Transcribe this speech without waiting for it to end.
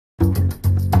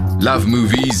Love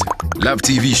movies? Love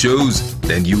TV shows?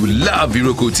 Then you love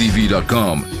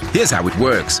IrokoTV.com. Here's how it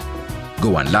works.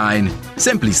 Go online,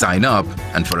 simply sign up,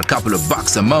 and for a couple of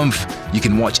bucks a month, you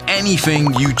can watch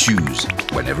anything you choose,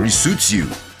 whenever it suits you.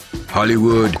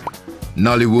 Hollywood,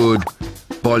 Nollywood,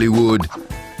 Bollywood,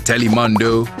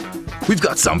 Telemundo. We've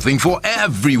got something for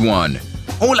everyone.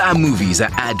 All our movies are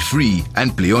ad-free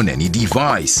and play on any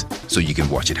device, so you can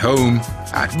watch at home,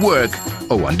 at work,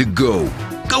 or on the go.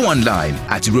 Go online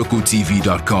at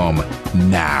IrokoTV.com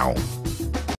now.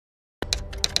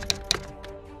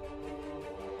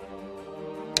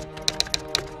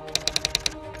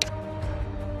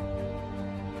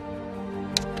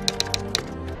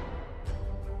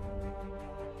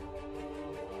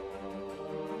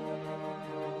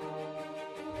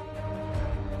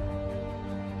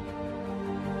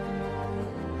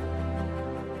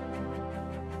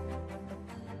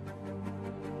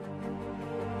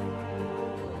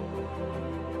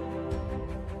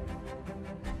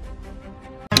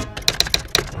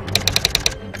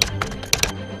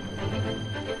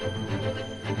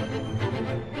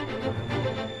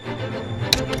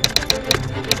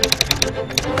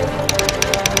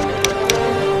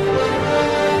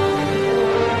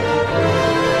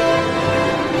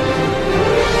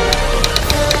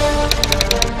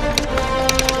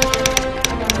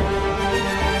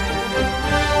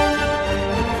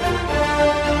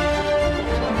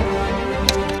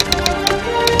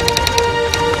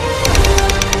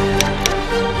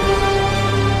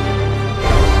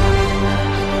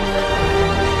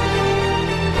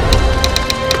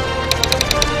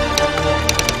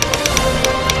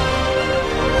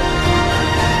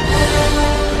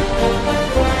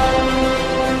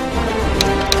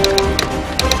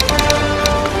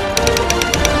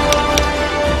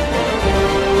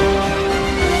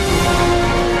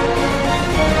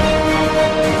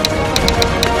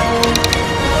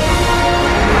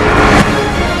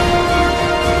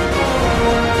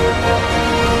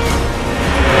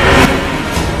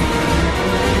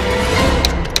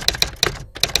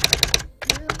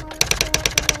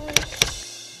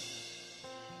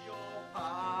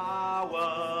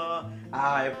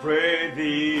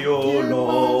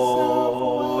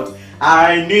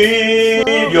 I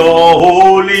need your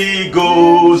Holy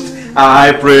Ghost,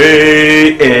 I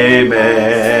pray,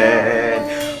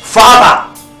 amen.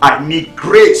 Father, I need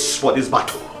grace for this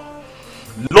battle.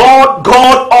 Lord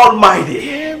God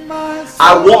Almighty,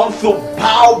 I want to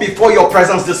bow before your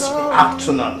presence this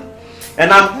afternoon.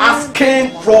 And I'm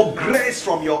asking for grace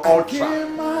from your altar,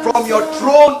 from your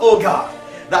throne, oh God,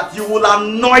 that you will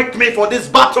anoint me for this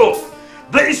battle.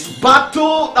 This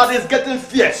battle that is getting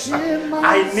fierce,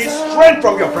 I need strength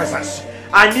from your presence.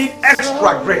 I need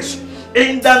extra grace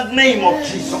in the name of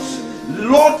Jesus.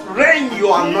 Lord, rain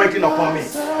your anointing upon me.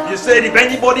 You said if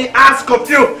anybody asks of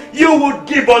you, you would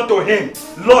give unto him.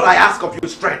 Lord, I ask of you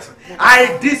strength.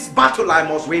 This battle I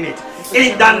must win it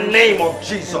in the name of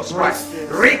Jesus Christ.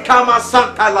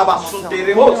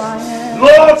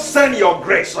 Lord, send your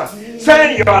grace,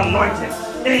 send your anointing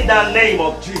in the name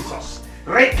of Jesus.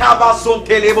 I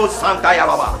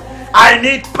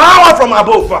need power from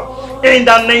above in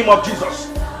the name of Jesus.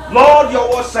 Lord, your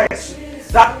word says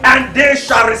that and they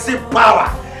shall receive power.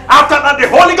 After that, the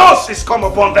Holy Ghost is come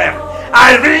upon them.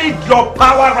 I read your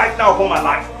power right now upon my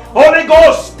life. Holy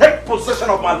Ghost, take possession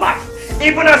of my life.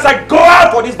 Even as I go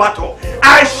out for this battle,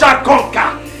 I shall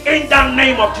conquer in the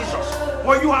name of Jesus.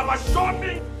 For you have assured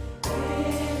me.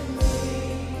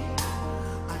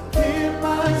 I give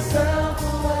myself away.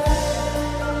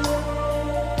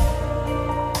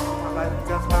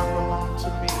 Does not belong to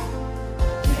me.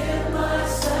 Give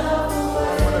myself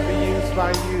away. I want to be used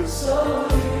by you. So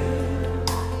you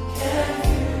can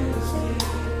use me.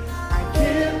 I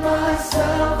give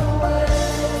myself away.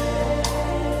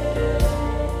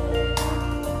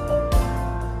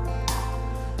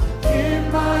 I give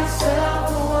myself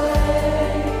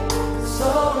away. So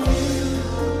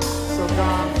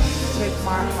God, take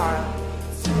my heart.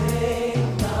 Take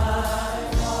my heart.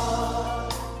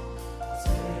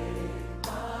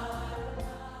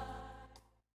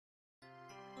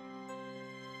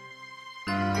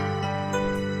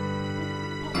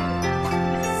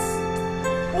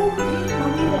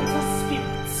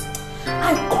 I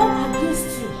come against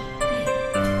you.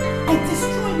 I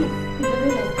destroy you in the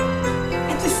name of God.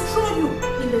 I destroy you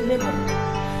in the name of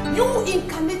God. You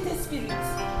incarnated spirit.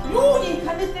 You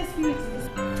incarnated spirit.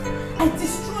 I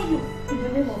destroy you in the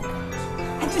name of God.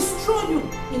 I destroy you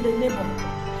in the name of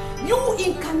God. You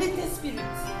incarnated spirit.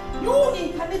 You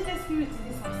incarnated spirit in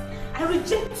this house. I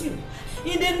reject you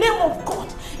in the name of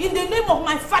God. In the name of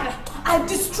my Father, I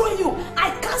destroy you. I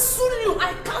cancel you.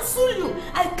 I cancel you.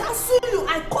 I cancel you.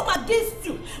 I come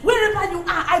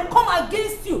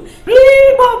against you.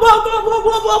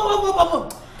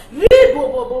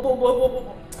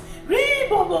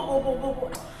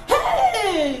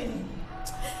 Hey!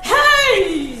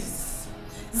 Hey!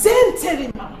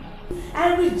 Zenterima.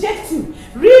 I reject you.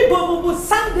 Ribobo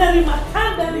sandarima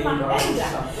kandarima henda.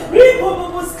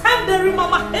 Ribobo skandarima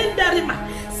mahendarima.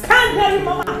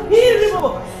 Skandarima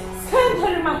mahiribobo.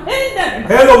 Skandarima henda.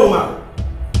 Hello, woman.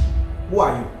 Who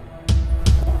are you?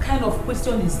 What kind of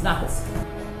question is that?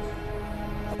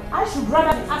 I should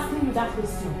rather be asking you that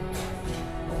question.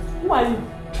 Who are you?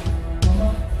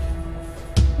 Mama,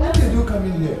 when did you come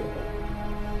in here?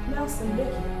 Nelson,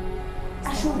 Becky.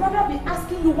 I should rather be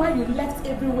asking you why you left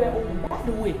everywhere open. By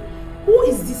the way, who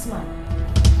is this man?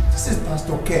 This is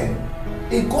Pastor Ken,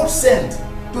 a God sent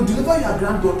to deliver your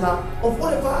granddaughter of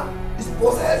whatever is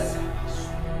possessed.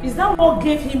 Is that what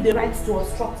gave him the right to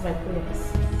obstruct my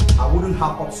prayers? I wouldn't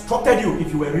have obstructed you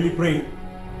if you were really praying.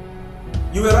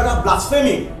 You were rather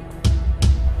blaspheming.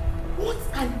 What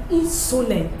an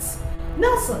insolent!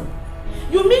 Nelson,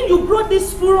 you mean you brought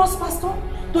this spurious pastor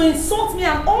to insult me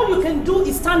and all you can do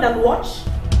is stand and watch?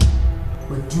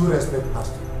 With due respect,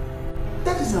 Pastor,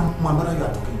 that is my mother you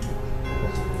are talking to.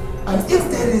 And if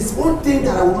there is one thing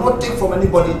that I will not take from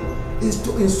anybody, is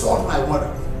to insult my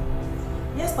mother.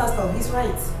 Yes, Pastor, he's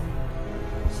right.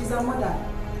 She's our mother.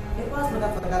 A past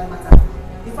mother for that matter.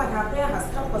 In fact, her prayer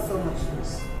has helped us so much.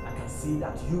 I can see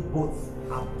that you both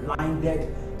are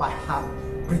blinded by her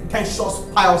pretentious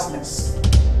piousness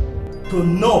to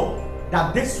know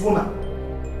that this woman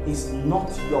is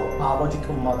not your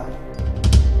biological mother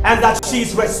and that she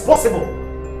is responsible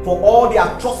for all the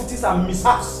atrocities and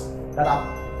mishaps that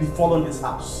have befallen this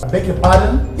house. I beg your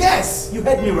pardon? Yes, you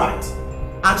heard me right.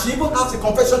 And she even has a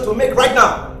confession to make right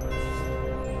now.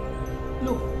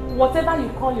 Look, whatever you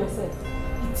call yourself,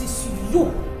 it is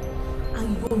you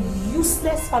and your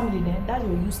useless family then, that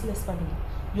your useless family.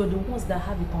 You're the ones that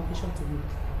have a confession to make.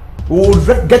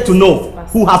 We'll get to know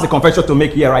who has a confession to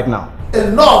make here right now.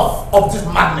 Enough of this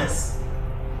madness.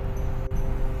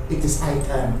 It is high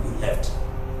time you left.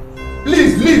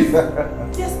 Please leave.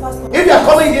 Yes, Pastor. If you are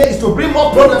coming here is to bring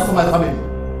more problems to my family.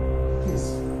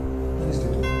 Please, let us do.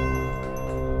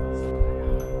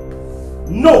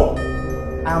 No,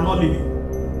 I am not leaving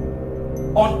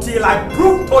until I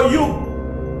prove to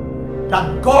you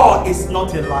that God is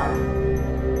not a liar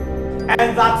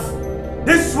and that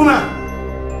this woman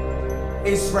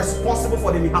is responsible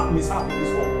for the mishap in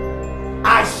this world.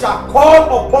 I shall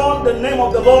call upon the name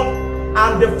of the Lord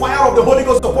and the fire of the Holy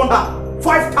Ghost upon her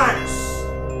 5 times.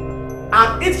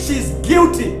 And if she is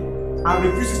guilty and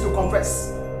refuses to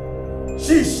confess,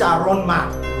 she shall run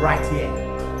mad right here.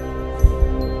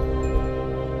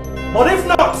 But if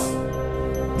not,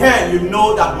 then you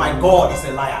know that my God is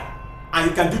a liar and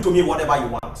you can do to me whatever you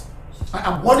want. I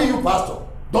am warning you, Pastor.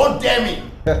 Don't dare me.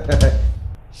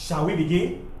 Shall we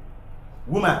begin?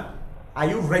 Woman, are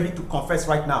you ready to confess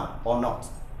right now or not?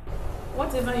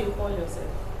 Whatever you call yourself.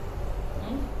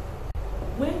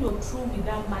 When you're through with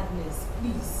that madness,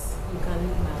 please, you can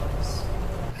leave my house.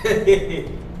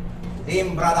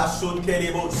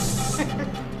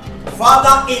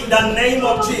 Father, in the name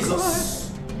of Jesus,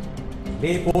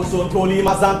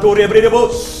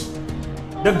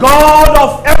 the God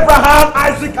of Abraham,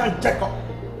 Isaac, and Jacob,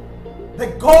 the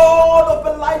God of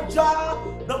Elijah,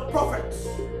 the prophet,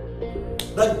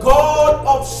 the God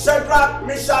of Shadrach,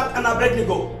 Meshach, and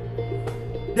Abednego,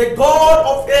 the God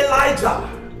of Elijah,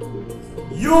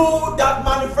 you that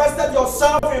manifested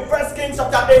yourself in 1 Kings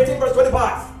chapter 18 verse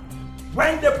 25,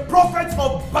 when the prophets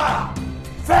of Baal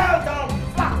fell down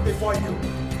flat before you.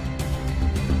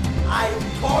 I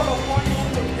call upon you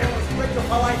to demonstrate your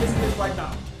power in this place right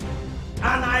now.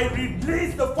 And I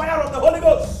release the fire of the Holy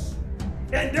Ghost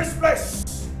in this place.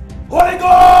 Holy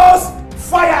Ghost,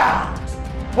 fire!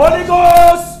 Holy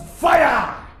Ghost,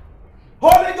 fire!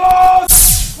 Holy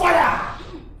Ghost, fire!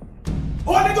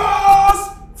 Holy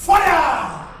Ghost,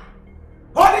 fire!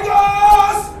 Holy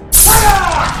Ghost, fire!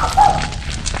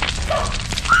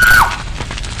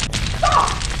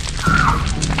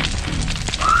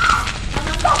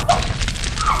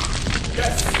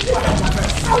 Yes,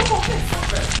 confess.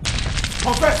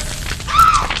 Confess.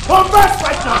 Confess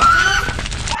right now.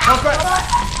 Confess.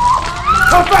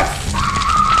 Confess.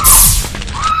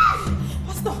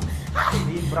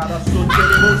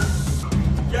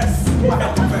 Yes, go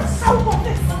ahead, confess.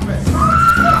 Confess.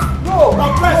 No,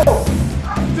 confess.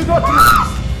 Do not do.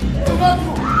 Do not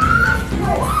do.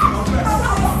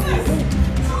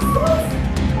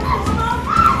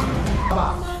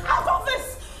 I'll confess.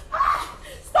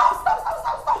 Stop.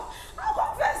 I'll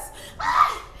confess.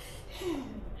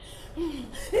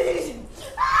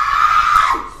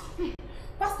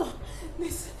 Pastor,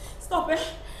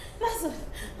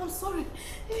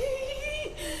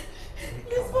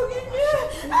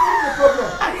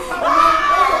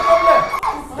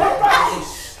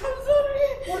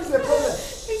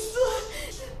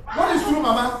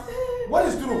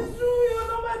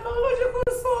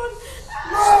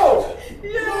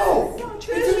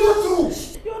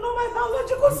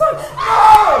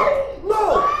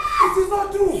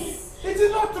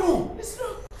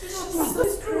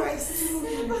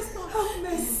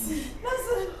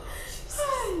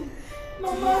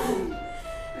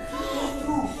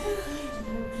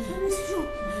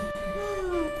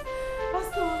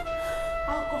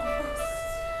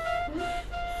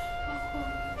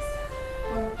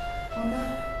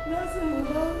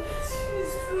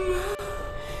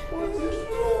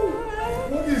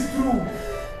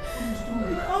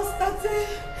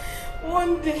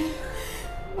 one day,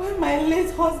 when my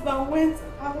late husband went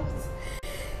out,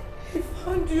 he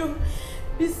found you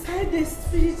beside the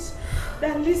street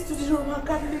that leads to the Roman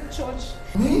Catholic Church.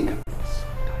 Me?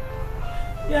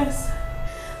 Yes.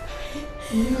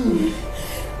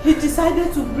 He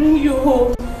decided to bring you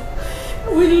home.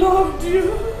 We loved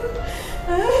you.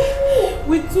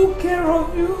 We took care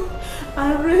of you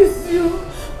and raised you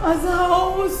as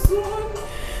our own son.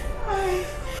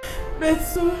 But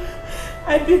soon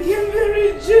I became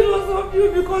very jealous of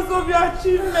you because of your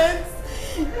achievements.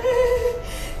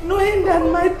 Knowing that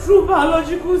my true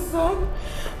biological son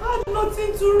had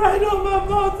nothing to write home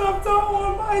about after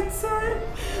all my time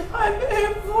and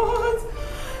effort.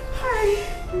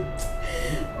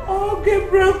 All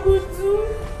Gabriel could do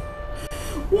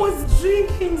was drink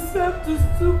himself to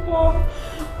stupor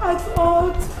at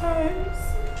all times.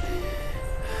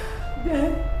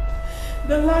 Then,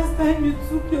 the last time you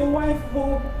took your wife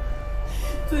home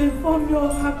to inform you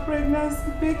of her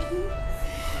pregnancy, Becky,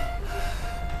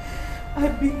 I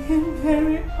became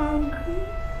very angry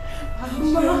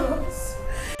and jealous.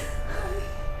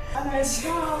 And I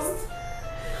vowed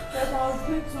that I was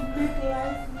going to make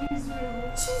life miserable.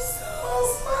 Jesus!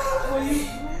 For you.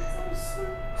 I'm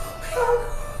sorry.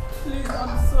 Please,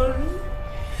 I'm sorry.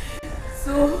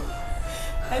 So,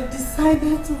 I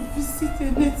decided to visit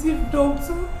a native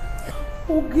doctor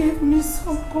who gave me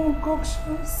some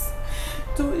concoctions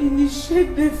to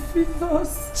initiate the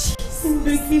fetus in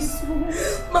Becky's room.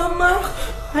 Mama,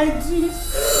 I did.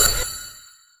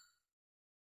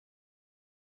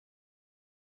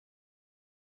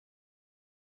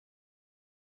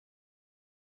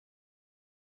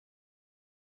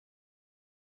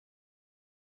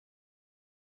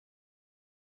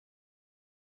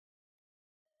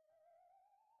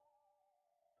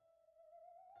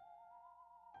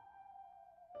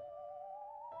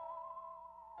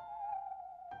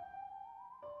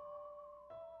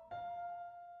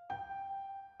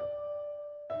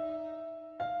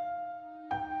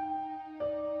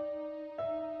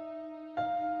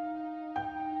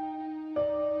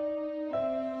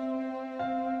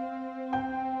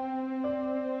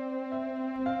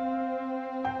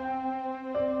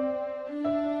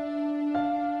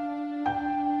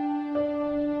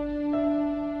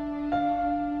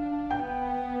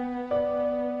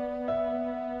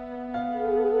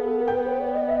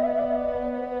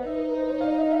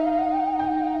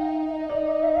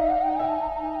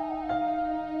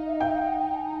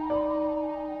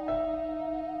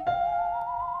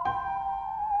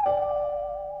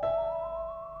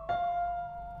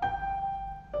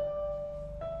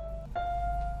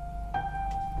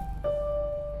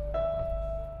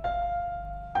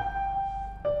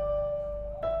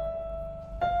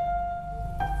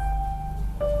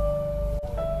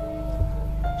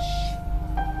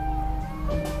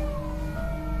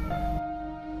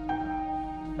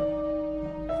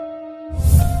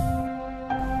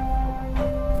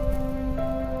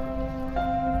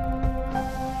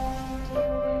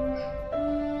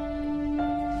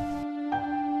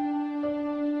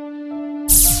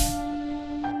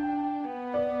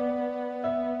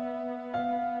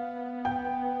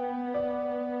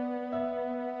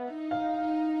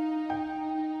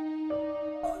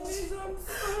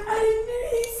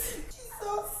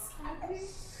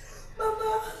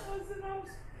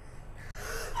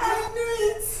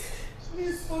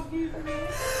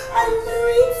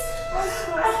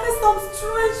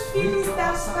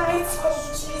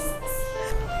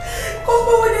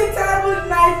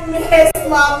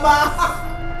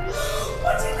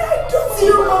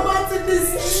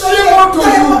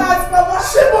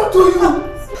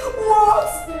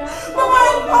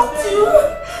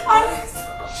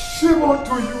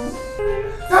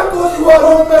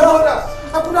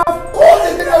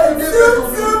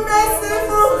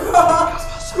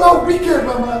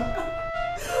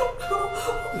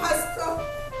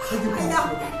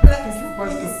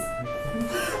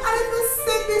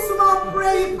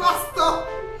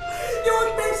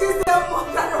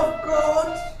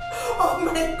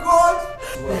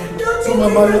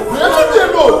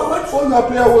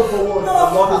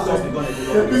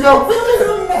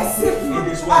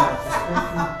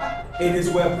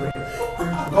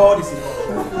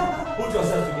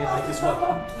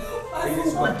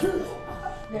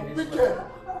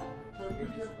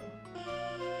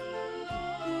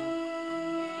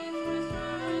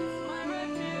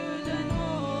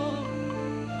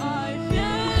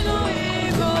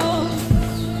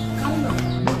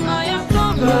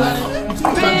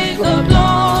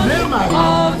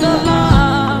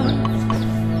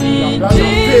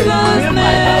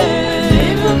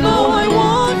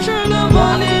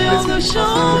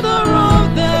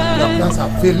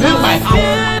 hands are filling my house.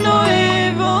 Fear no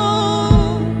evil.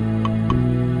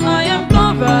 I am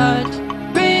covered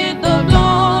with the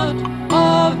blood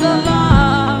of the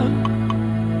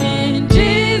Lamb. In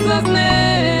Jesus'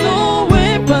 name, no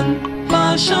weapon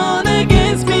fashioned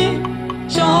against me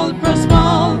shall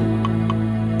prosper.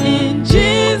 In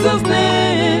Jesus'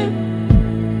 name,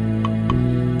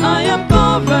 I am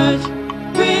covered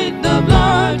with the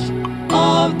blood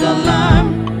of the Lamb.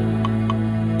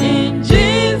 In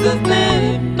Jesus'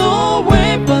 name, no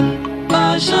weapon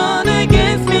fashioned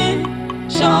against me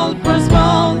shall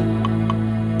prosper.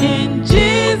 In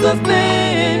Jesus'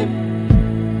 name,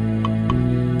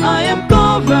 I am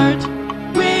covered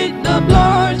with the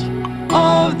blood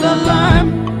of the Lamb.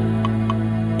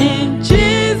 In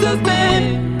Jesus'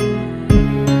 name.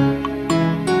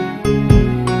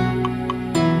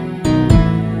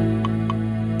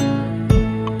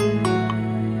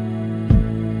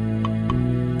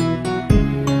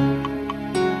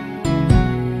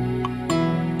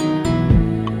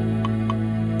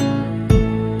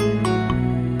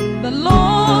 The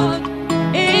Lord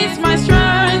is my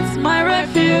strength, my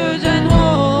refuge and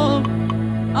hope.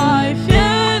 I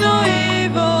fear no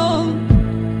evil.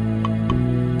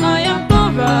 I am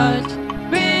covered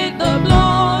with the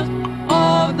blood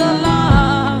of the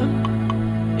Lamb.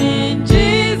 In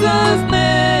Jesus'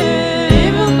 name,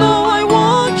 even though I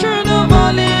walk through the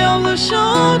valley of the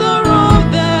shadow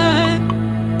of death,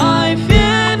 I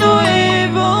fear no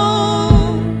evil.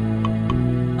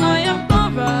 I am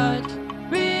covered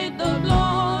with the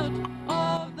blood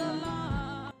of the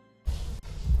Lamb.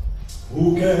 Who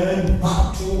can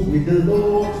battle with the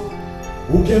Lord?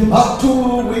 Who can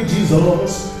battle with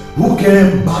Jesus? Who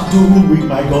can battle with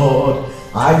my God?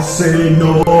 I say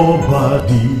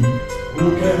nobody. Who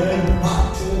can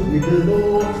battle with the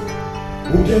Lord?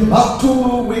 Who can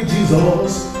battle with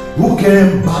Jesus? Who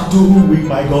can battle with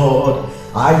my God?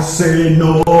 I say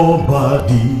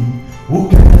nobody. Who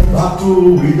can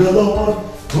battle with the Lord?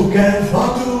 Who can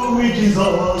battle with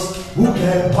Jesus? Who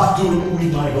can battle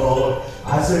with my God?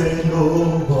 I say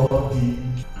nobody.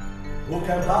 Who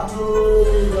can battle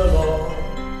with the Lord?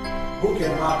 Who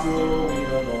can battle with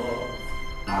the Lord?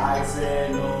 I say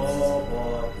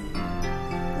nobody.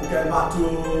 Who can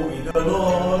battle with the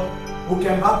Lord? Who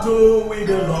can battle with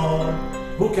the Lord?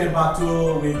 Who can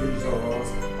battle with Jesus?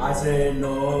 I say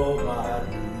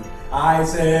nobody. I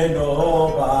say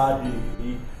nobody.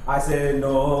 I say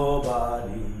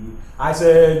nobody. I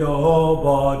say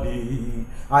nobody.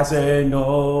 I say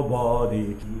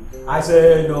nobody. I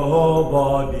say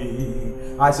nobody.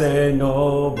 I say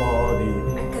nobody.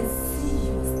 I can see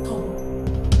you are stubborn.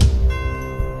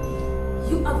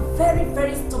 You are very,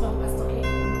 very stubborn, Pastor K.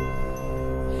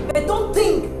 But don't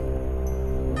think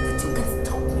that you can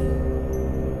stop me.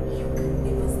 You can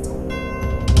never stop me.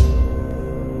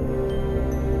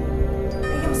 I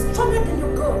am stronger than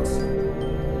your God.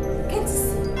 Can't you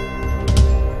see?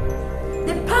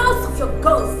 The powers of your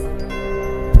gods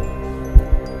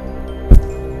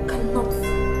cannot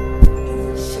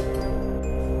even shake you.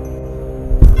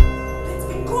 But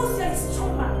because you are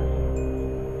stronger,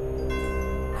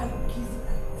 I will give you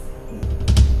everything.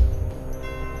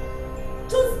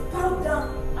 Just bow down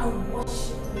and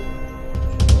worship me.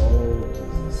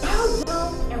 Bow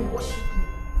down and worship me.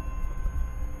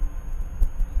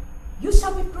 You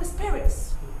shall be prosperous.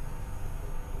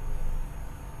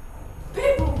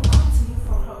 People will come to you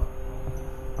for help.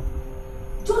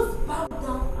 Just bow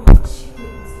down and worship me,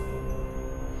 Pastor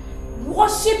King.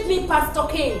 Worship me, Pastor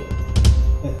King.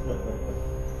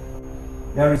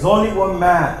 There is only one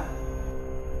man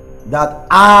that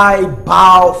I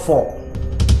bow for,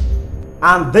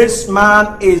 and this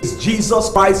man is Jesus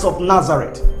Christ of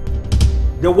Nazareth,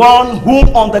 the one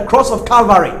whom on the cross of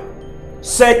Calvary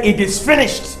said it is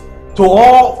finished to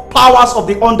all powers of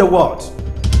the underworld.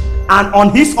 And on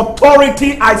his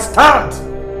authority I stand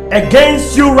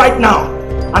against you right now,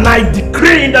 and I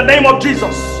decree in the name of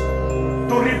Jesus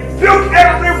to rebuke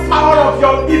every power of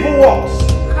your evil works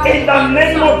in the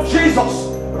name of Jesus.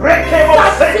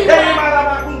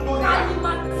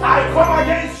 I come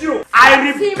against you.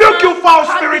 I rebuke you, foul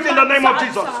spirit, in the name of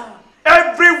Jesus.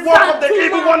 Every work of the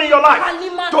evil one in your life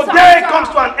today comes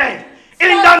to an end.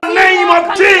 In the name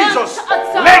of Jesus.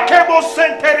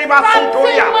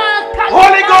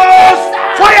 Holy Ghost,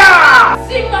 fire!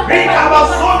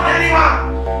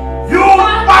 You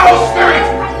foul spirit,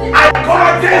 I come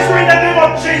against you in the name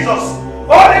of Jesus.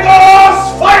 Holy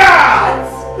Ghost, fire!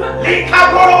 You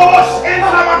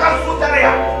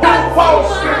foul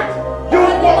spirit, you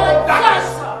walk of darkness,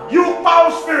 you foul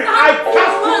spirit, I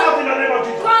cast you out in the name of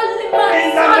Jesus. In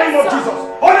the name of Jesus.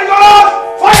 Holy Ghost,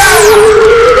 fire!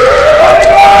 Holy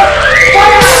Ghost,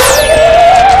 fire!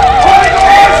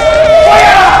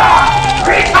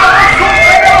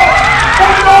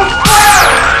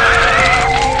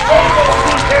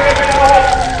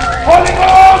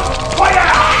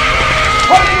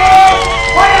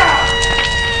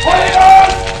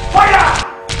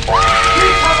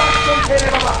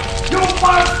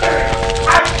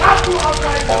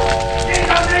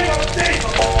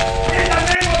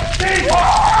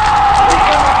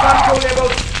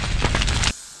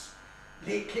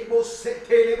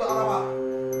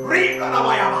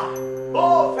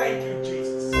 Oh, thank you,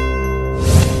 Jesus.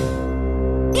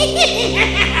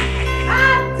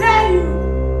 I tell you.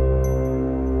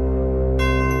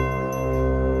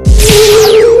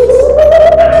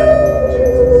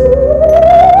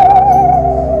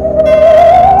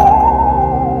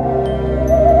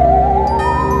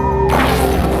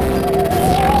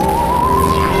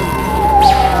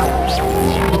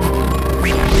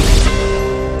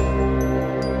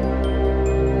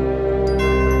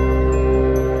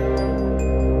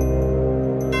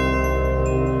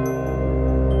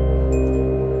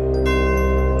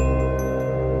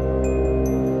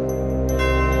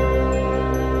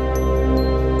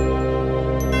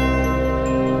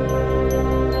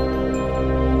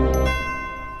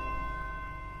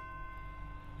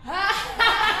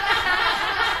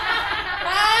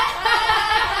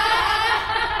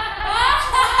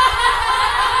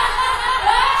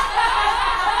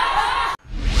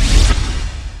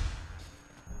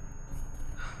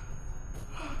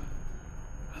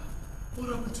 What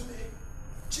happened to me?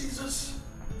 Jesus!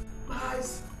 My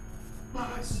eyes! My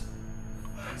eyes!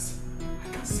 My eyes! I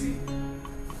can't see!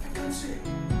 I can't see!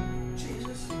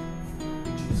 Jesus!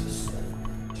 Jesus!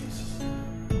 Jesus!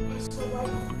 My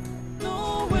survival!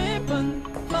 No weapon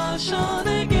fashioned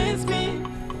against me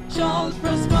shall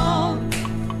prosper.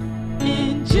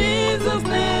 In Jesus'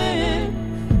 name,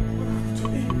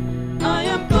 I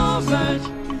am covered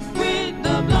with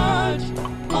the blood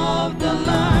of the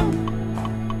Lamb.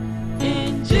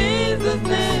 In Jesus'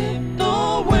 name,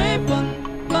 no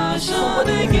weapon fashioned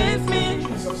against me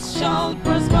shall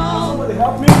prosper.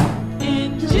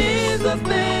 In Jesus'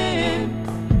 name,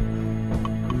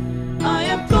 I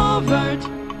am covered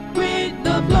with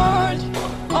the blood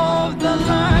of the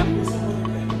Lamb.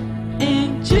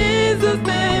 In Jesus'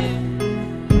 name.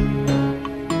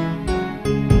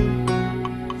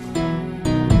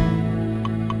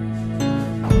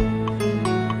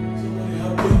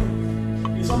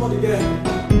 Somebody there.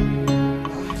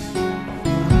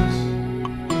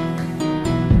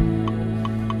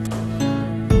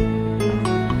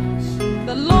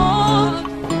 The Lord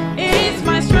is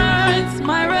my strength,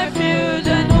 my refuge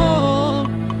and hope.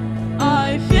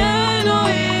 I fear no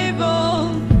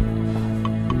evil.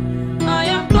 I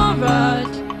am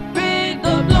covered with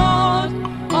the blood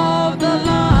of the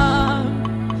Lamb.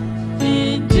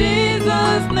 In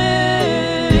Jesus'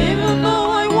 name, even though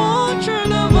I walk through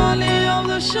the valley of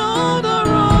the shadow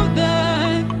of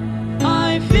death,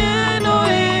 I fear no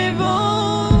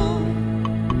evil.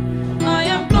 I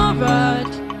am covered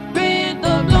with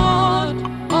the blood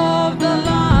of the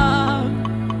Lamb.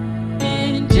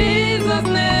 In Jesus'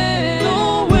 name,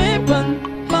 no weapon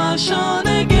fashioned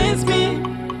against me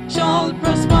shall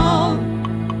prosper.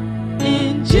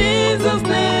 In Jesus'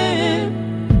 name,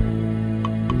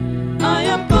 I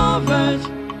am covered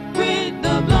with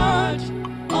the blood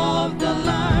of the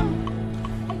Lamb.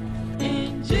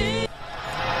 In Jesus'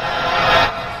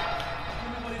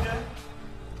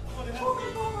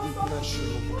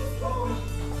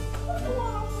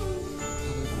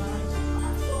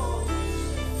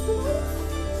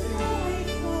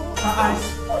 My eyes.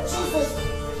 Oh, Jesus.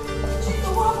 Jesus,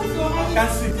 what happened to your I eyes?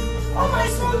 can't see. Oh, my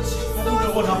God, Jesus. I don't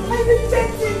know what happened. I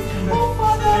reject it. Oh,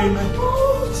 Father. Amen.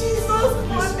 Oh, Jesus. Oh,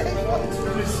 my God.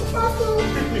 Please. Father.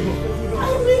 Take me home. I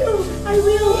will. I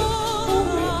will. Oh,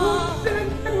 my God.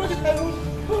 Then what did I do?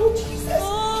 Oh, Jesus.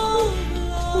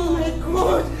 Oh, my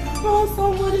God. Oh,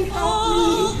 somebody help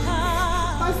me.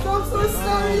 I'm so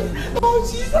sorry. Oh,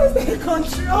 Jesus, take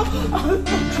control. Oh,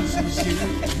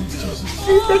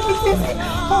 Jesus,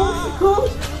 oh, my God.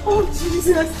 Oh,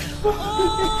 Jesus. Hold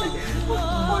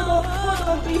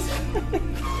on, please.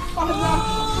 Father,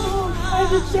 oh, I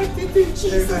reject it in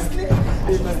Jesus' name.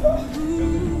 Amen. I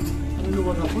don't know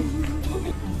what happened.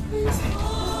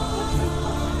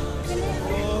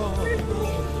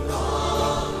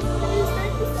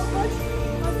 Thank you so much.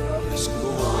 There's no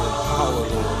power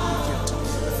that we can do.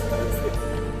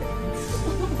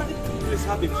 Please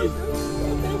have a key.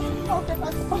 Thank you. Okay,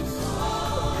 Pastor.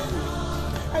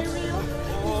 I will.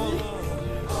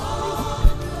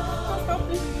 Pastor,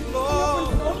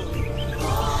 please.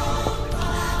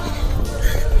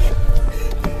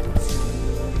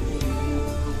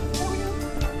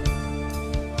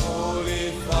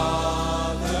 Holy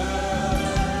Father,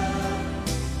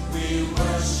 we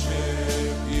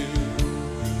worship you,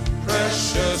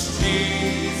 precious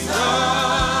Jesus,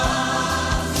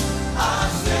 our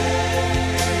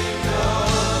Savior.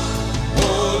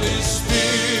 Holy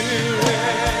Spirit,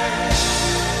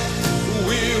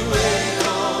 we wait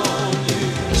on you.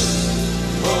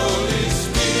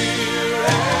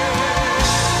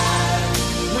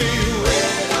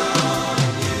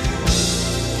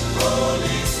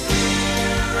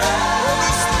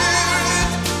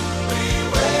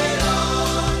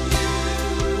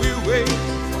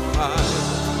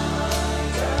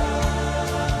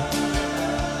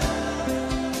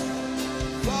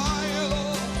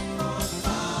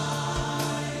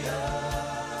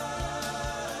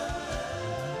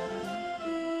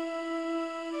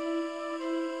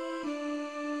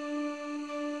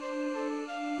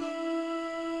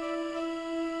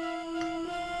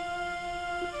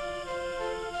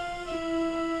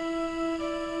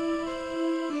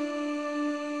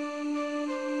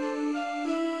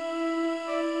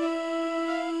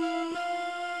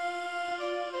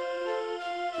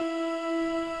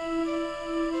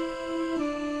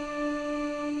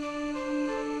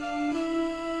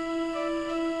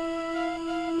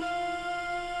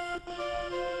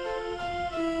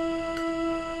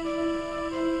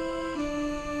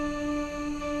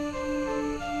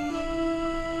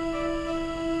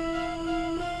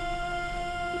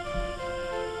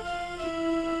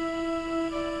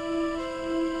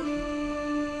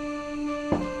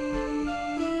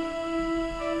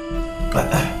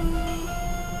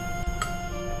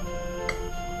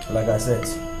 Like I said,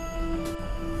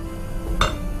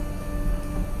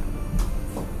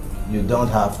 you don't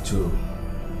have to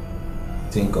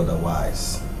think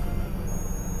otherwise.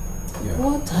 Yeah.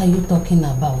 What are you talking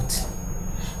about?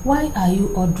 Why are you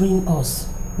ordering us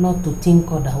not to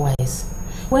think otherwise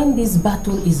when this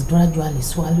battle is gradually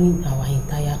swallowing our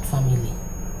entire family?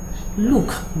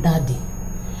 Look, Daddy,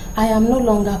 I am no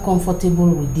longer comfortable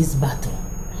with this battle.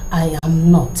 I am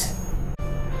not.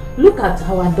 Look at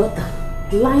our daughter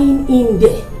lying in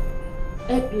there,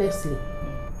 helplessly.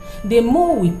 The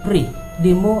more we pray,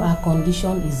 the more our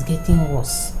condition is getting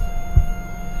worse.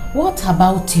 What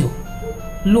about you?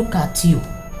 Look at you.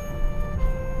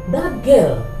 That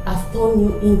girl has turned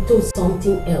you into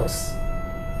something else.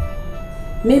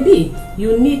 Maybe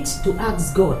you need to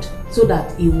ask God so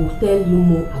that He will tell you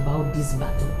more about this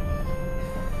battle.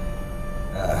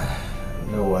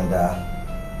 No wonder.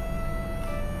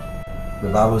 The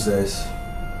Bible says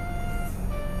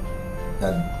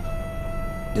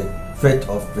that the faith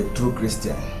of a true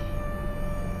Christian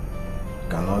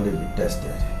can only be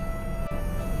tested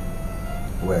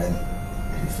when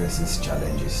he faces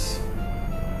challenges.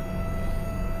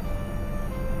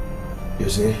 You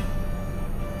see,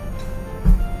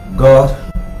 God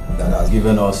that has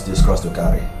given us this cross to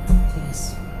carry,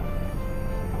 Yes.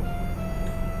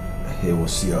 He will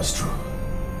see us through.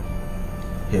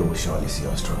 He will surely see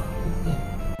us through.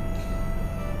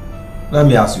 Let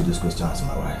me ask you this question as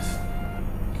my wife.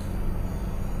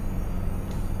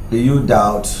 Do you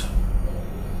doubt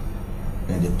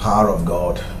in the power of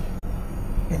God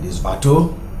in this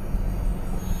battle?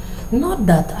 Not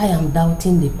that I am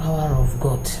doubting the power of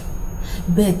God,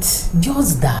 but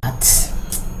just that.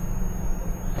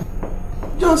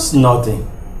 Just nothing.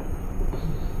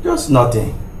 Just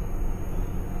nothing.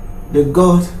 The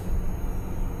God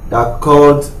that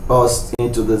called us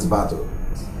into this battle,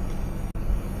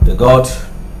 the God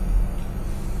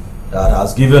that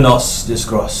has given us this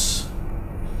cross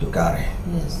to carry,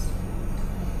 Yes.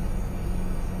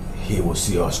 He will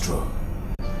see us through.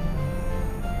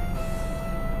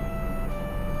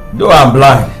 Though I'm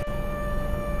blind,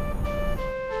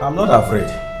 I'm not afraid,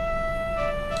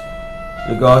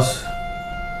 because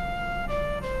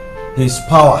His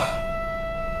power,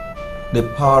 the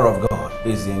power of God,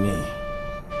 is in me.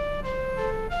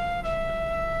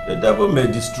 The devil may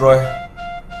destroy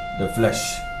the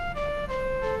flesh,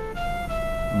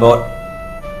 but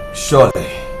surely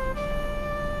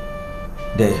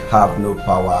they have no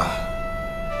power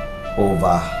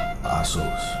over our souls.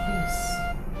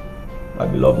 Yes. My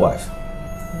beloved wife,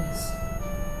 Yes.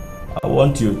 I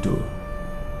want you to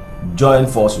join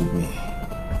force with me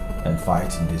and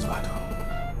fight in this battle.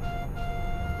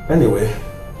 Anyway,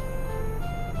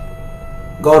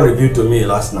 God revealed to me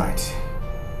last night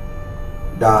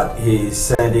that He is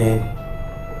sending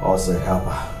us a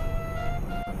helper.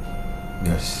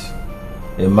 Yes,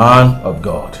 a man of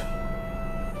God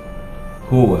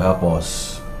who will help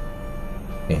us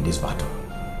in this battle.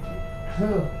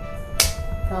 Oh,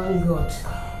 thank God.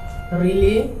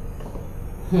 Really?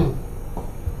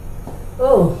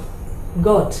 Oh,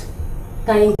 God,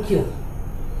 thank you.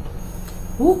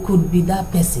 Who could be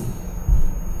that person?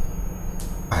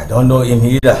 I don't know him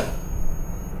either,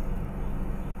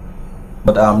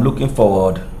 but I'm looking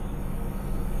forward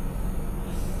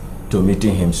to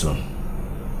meeting him soon.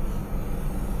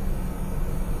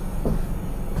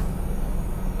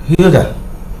 Hilda,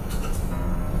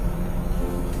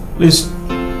 please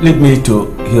lead me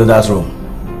to Hilda's room.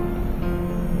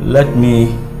 Let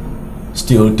me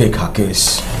still take her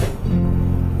case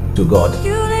to God in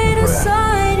prayer.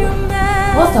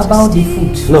 What about the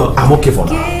food? No, I'm okay for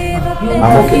now.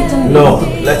 I'm okay. No,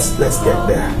 let's get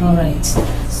there. All right.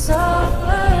 Suffer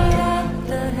at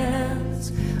the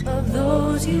hands of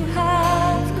those you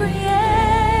have created.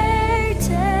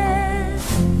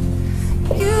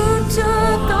 You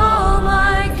took all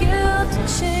my guilt and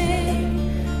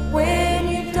shame when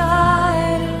you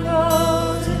died and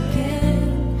rose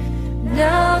again.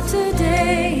 Now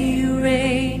today you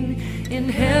reign in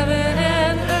heaven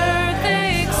and earth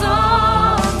exalted.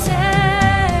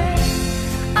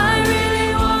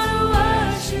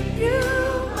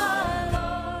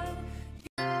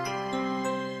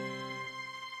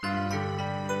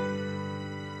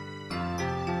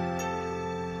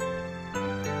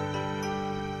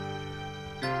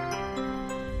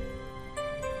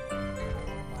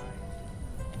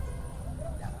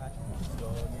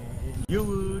 You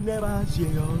will never share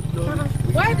your story.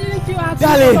 Why didn't you ask me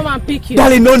to come and pick you?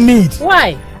 Darling, no need.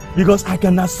 Why? Because I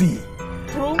cannot see.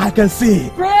 True. I can see.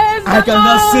 Praise I the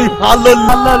cannot see. Lord.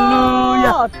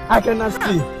 Hallelujah. I cannot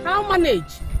see. How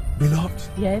manage? Beloved,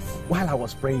 Yes. while I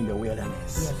was praying in the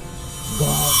wilderness, Yes.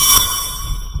 God,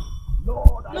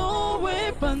 Lord, No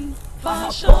weapon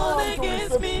fashioned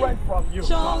against me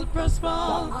shall prosper.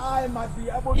 I might be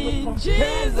able to In contend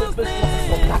Jesus' with this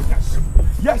name. of darkness.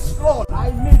 Yes, Lord,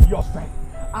 I need your strength.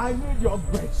 I need your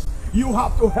grace. You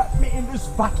have to help me in this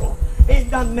battle in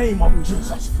the name of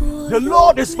Jesus. The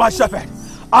Lord is my shepherd.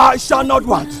 I shall not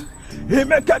want. He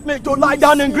maketh me to lie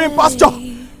down in green pasture.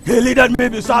 He leadeth me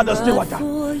beside the still water.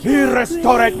 He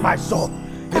restored my soul.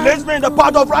 He leads me in the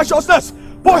path of righteousness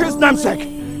for his name's sake.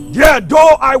 Yea,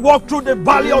 though I walk through the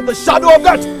valley of the shadow of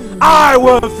death, I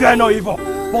will fear no evil.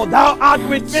 For thou art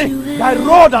with me, thy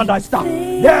rod and thy staff,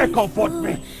 they comfort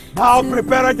me. Thou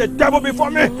preparest the table before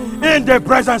me in the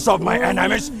presence of my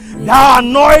enemies. Thou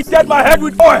anointed my head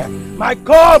with oil, my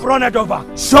cup runneth over.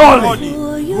 Surely,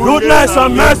 goodness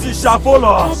and mercy shall follow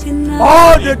us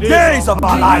all the days of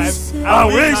our lives,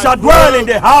 and we shall dwell in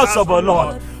the house of the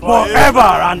Lord forever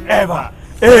and ever.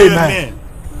 Amen.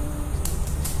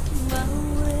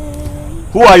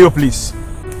 Who are you, please?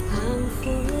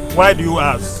 Why do you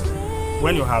ask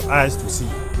when you have eyes to see?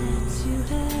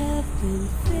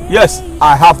 Yes,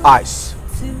 I have eyes,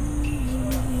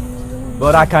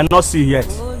 but I cannot see yet.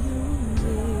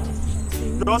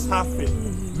 Just have faith.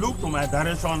 Look to my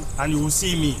direction and you will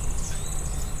see me.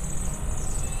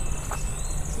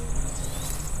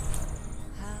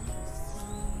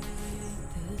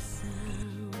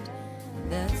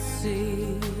 That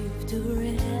saved a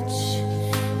wretch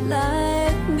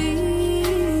like me.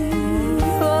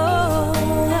 Oh,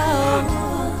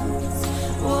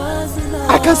 was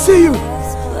I can see you.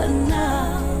 but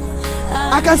now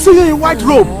I can see you in white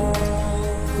robe.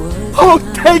 Oh,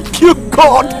 thank you,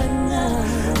 God.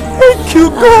 Thank you,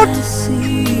 God.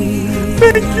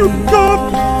 Thank you,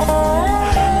 God.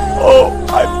 Oh,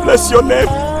 I bless your name.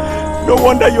 No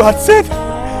wonder you had said,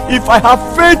 if I have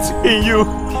faith in you,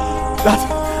 that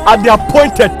at the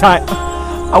appointed time,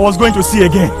 I was going to see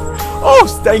again. Oh,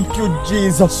 thank you,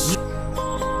 Jesus.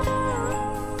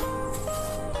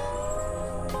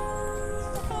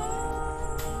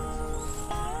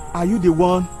 Are you the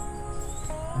one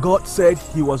God said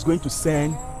he was going to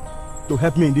send to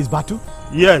help me in this battle?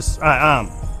 Yes, I am.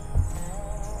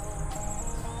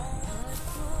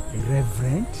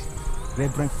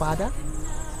 Reverend Father?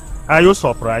 Are you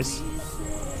surprised?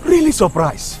 Really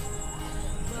surprised.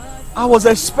 I was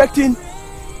expecting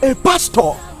a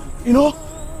pastor, you know,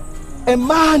 a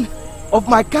man of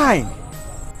my kind.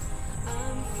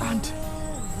 And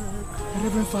a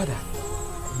Reverend Father.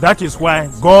 That is why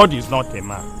God is not a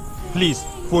man. Please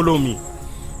follow me.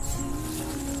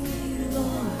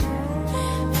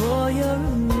 for your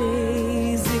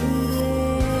amazing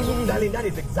grace. Darling, that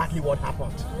is exactly what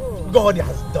happened. God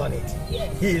has done it.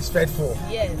 Yes. He is faithful.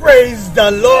 Yes. Praise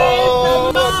the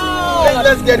Lord.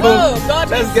 Let's get home.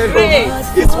 Let's get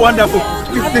home. It's wonderful.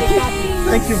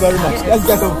 Thank you very much. Let's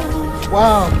get home.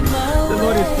 Wow. The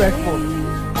Lord is faithful.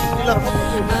 The Lord is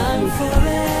faithful.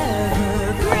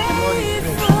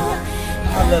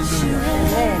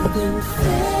 Hallelujah.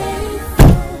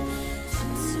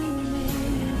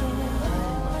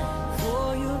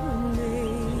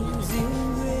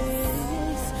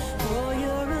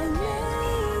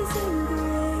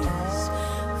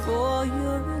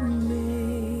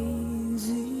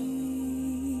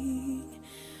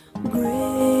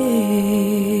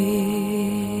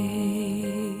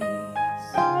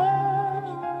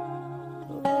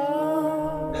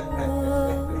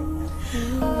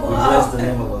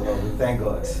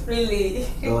 Really?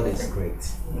 God is great.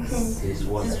 He's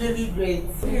wonderful. It's really great.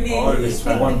 Really. God is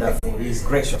wonderful. He is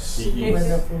gracious. He is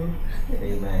wonderful.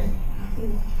 Amen.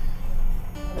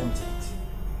 Let me take it.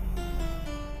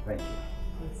 Thank you.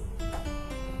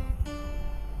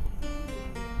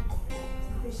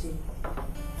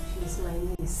 She's my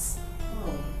niece.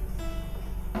 Oh.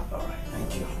 All right.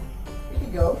 Thank you. Here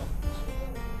you go.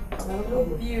 Oh,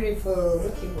 beautiful.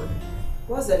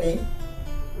 What's the name?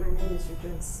 My name is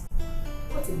Rejoice.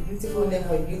 What a beautiful name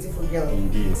for a beautiful girl.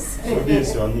 Indeed. So this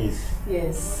is your niece.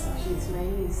 Yes, she's my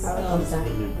niece. Welcome, sir.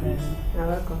 You're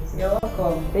welcome. Sir. You're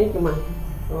welcome. Thank you, ma.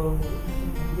 You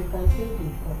can take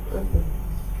it. Okay.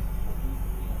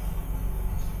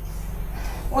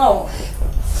 Wow.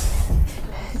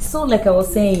 So like I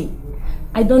was saying,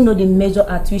 I don't know the measure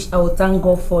at which I will thank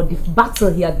God for the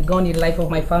battle he had begun in the life of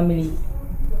my family.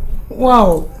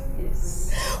 Wow.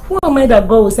 Yes. Who am I that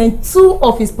God will send two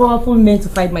of his powerful men to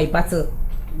fight my battle?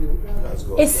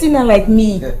 A sinner like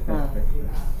me.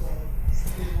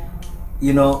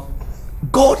 You know,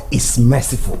 God is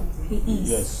merciful. He is.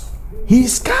 Yes. He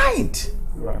is kind.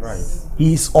 Right.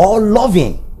 He is all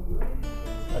loving.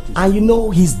 And you know,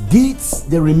 his deeds,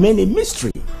 they remain a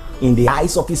mystery in the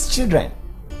eyes of his children.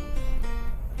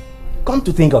 Come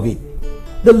to think of it,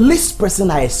 the least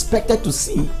person I expected to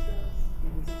see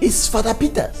is Father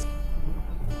Peter.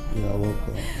 You are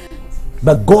welcome.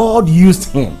 But God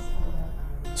used him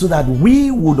so that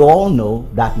we would all know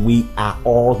that we are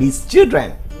all his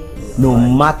children, no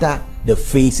matter the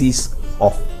faces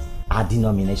of our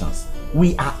denominations.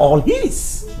 We are all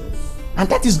his. And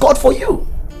that is God for you.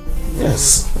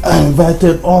 Yes, I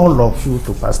invited all of you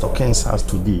to Pastor Ken's house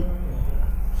today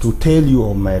to tell you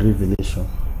of my revelation.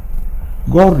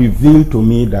 God revealed to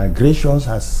me that Gracious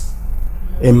has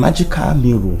a magical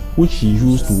mirror which he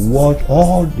used to watch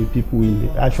all the people in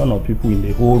the action of people in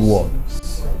the whole world.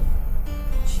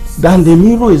 Then the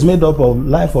mirror is made up of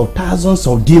life of thousands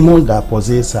of demons that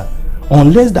possess her.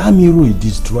 Unless that mirror is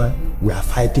destroyed, we are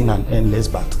fighting an endless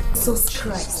battle. Jesus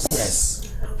Christ. Yes.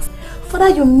 Father,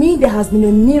 you mean there has been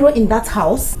a mirror in that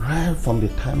house? Right from the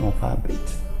time of our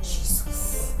birth.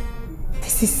 Jesus.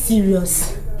 This is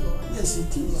serious. Yes,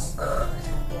 it is.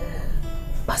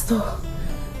 Pastor,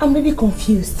 I'm really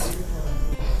confused.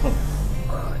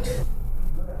 God.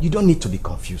 You don't need to be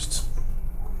confused.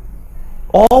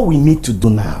 All we need to do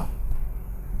now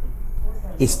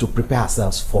is to prepare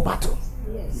ourselves for battle.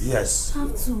 Yes.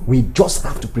 We just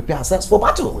have to prepare ourselves for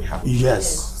battle.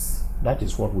 Yes. That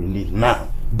is what we need now.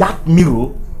 That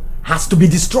mirror has to be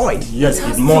destroyed. Yes,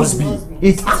 it must be.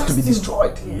 It has to be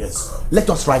destroyed. Yes. Let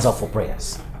us rise up for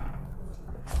prayers.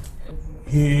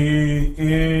 He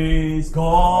is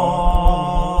God.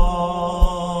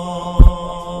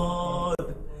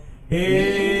 He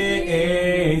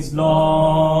is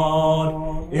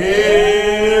Lord.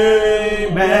 Amen.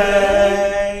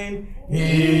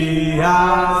 He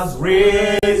has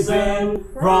risen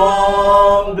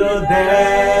from the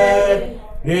dead.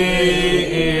 He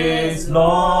is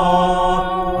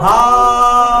Lord.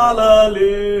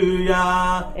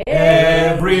 Hallelujah.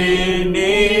 Every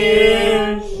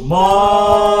knee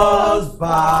must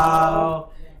bow,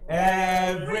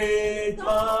 every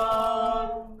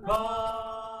tongue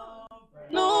confess.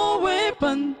 No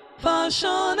weapon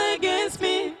fashioned against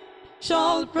me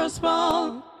shall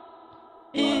prosper.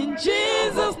 In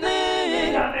Jesus'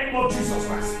 name. In the name of Jesus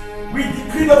Christ, we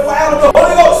decree the fire of the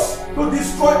Holy Ghost to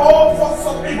destroy all forces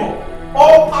of evil,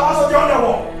 all powers of the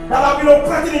underworld that have been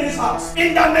operating in this house.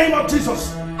 In the name of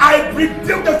Jesus, I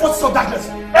rebuke the forces of darkness.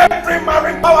 Every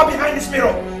marine power behind this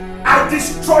mirror, I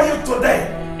destroy you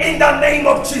today. In the name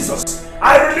of Jesus,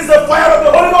 I release the fire of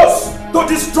the Holy Ghost to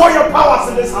destroy your powers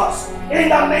in this house. In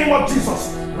the name of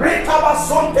Jesus, I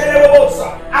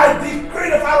decree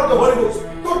the fire of the Holy Ghost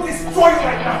to destroy you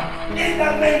right now. In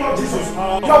the name of Jesus,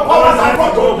 your powers are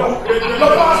broken.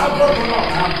 Your powers are broken.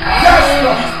 Yes,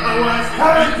 Lord.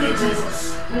 Thank you,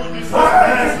 Jesus. Thank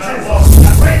you, Jesus.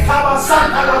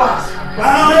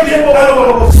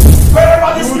 Wherever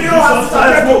this mirror has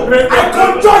started, I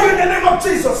conjure you in the name of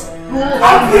Jesus.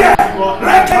 Appear.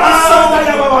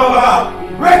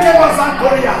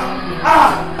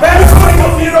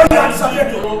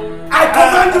 I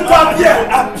command you to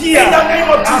appear. In the name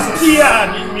of Jesus.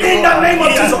 In the name of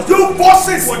Jesus. You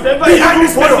forces behind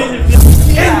this mirror.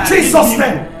 In Jesus'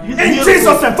 name. In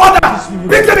Jesus' name. Father,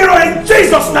 pick the mirror in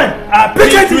Jesus' name.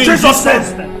 Pick it in Jesus' name.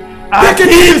 Pick it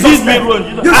in Jesus' name.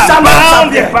 You shall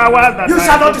not disappear. You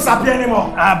shall not disappear anymore.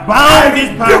 Abound this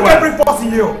power. Pick every force in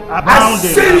you. I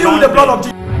seal you with the blood of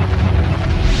Jesus.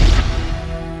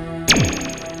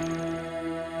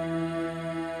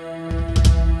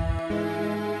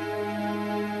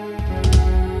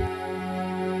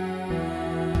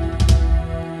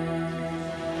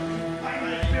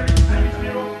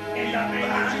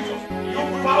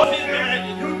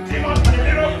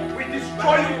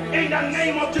 In the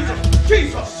name of Jesus.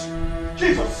 Jesus.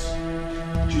 Jesus.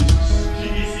 Jesus. He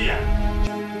is here.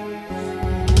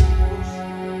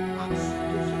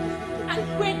 And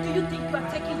where do you think you are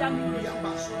taking that mirror?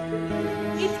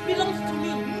 It belongs to me.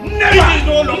 Never.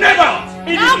 Never.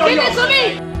 Now give it to me.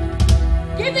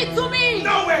 Give it to me.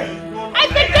 No way. I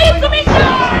said give it to me now.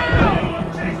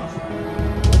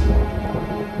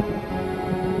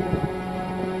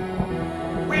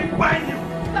 We bind you.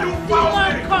 You foul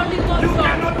spirit. You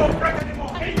cannot operate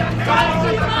anymore.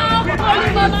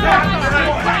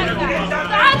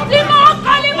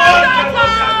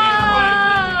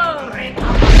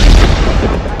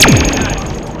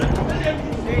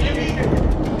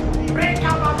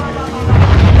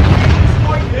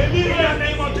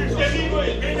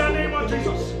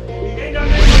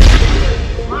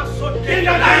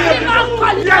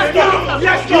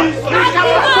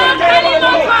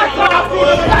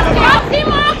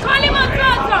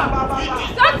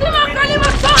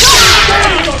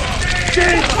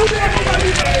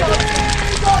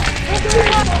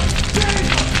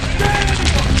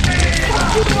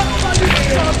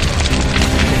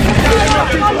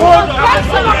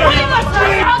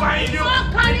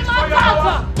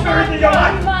 Spirit in your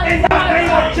life, in the name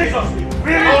of Jesus,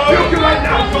 we rebuke you right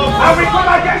now, and we come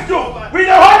against you with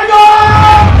the Holy Ghost!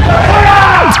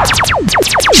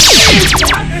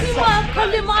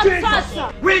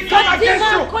 We come against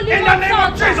you in the name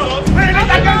of Jesus! We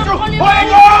release against you, Holy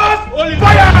Ghost!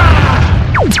 Fire!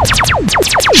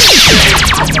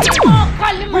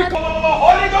 We call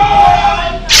Holy Ghost!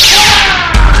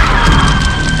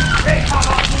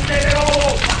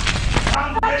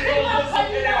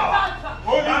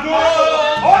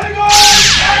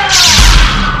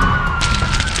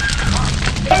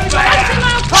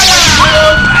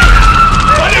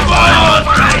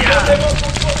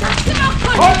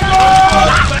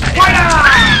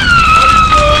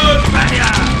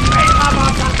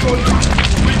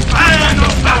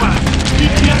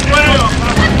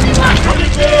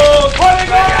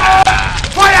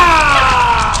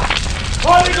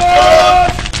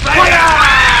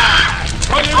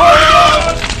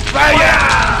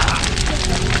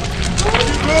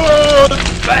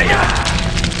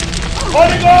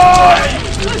 Holy Ghost! Holy Ghost!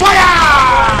 Fire!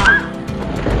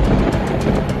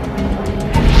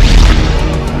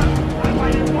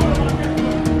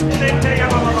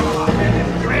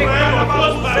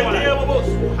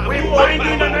 We bind you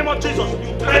in the name of Jesus.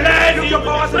 Release your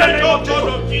powers in the name of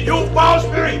Jesus. You foul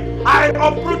spirit, I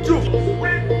uproot you. We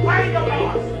bind your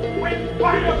powers. We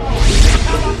bind your powers.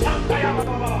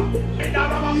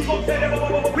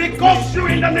 We curse you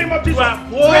in the name of Jesus. You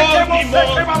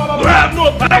have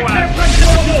no power.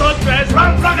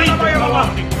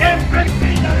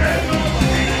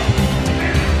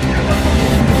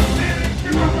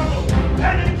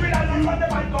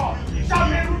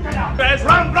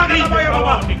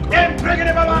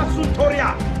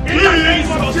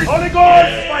 Holy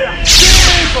Ghost fire.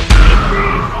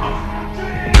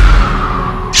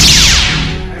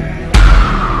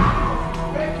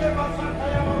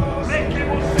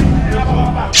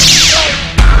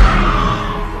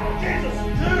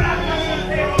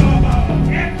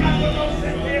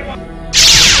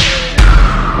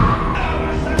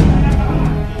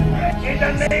 In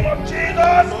the name of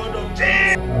Jesus,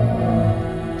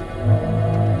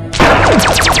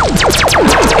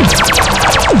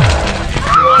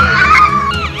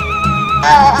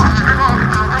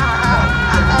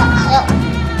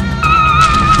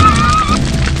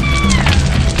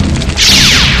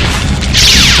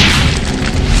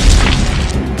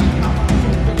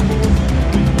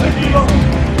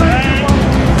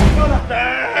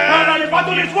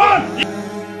 Jesus.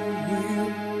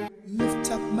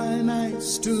 Lift up mine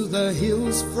eyes to the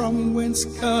hills from whence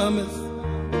cometh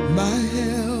my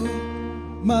help.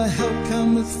 My help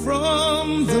cometh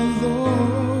from the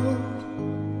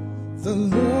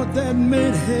Lord that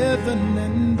made heaven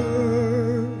and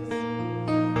earth.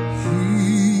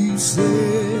 He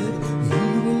said,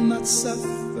 He will not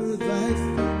suffer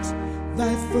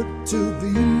thy foot to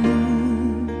be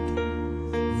moved.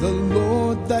 The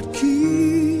Lord that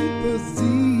keepeth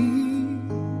thee,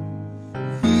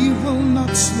 He will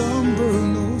not slumber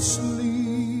nor sleep.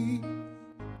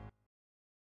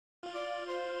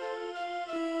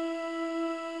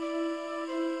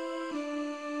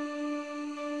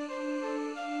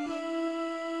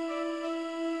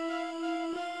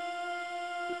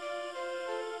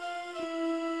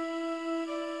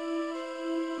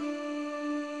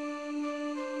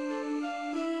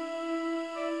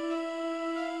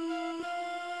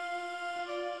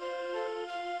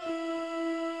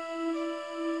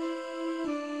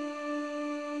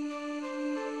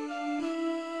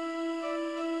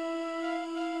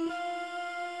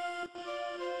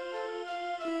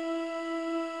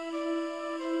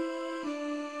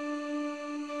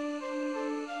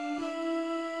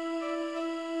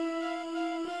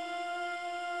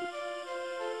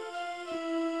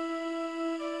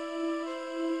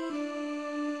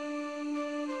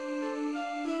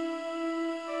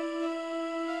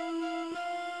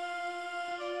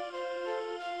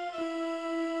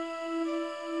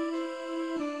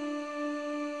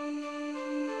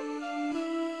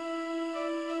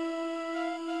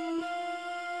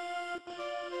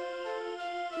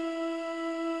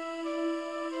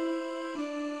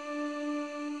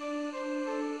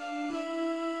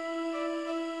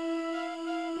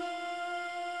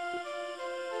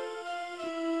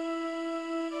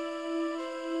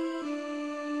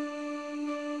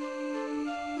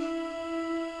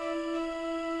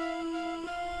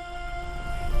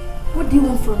 What do you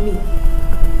want from me?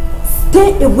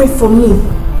 Stay away from me.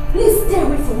 Please stay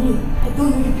away from me. I don't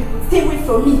know you people. Stay away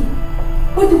from me.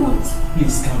 What do you want?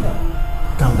 Please calm down.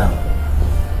 Calm down.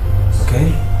 Okay?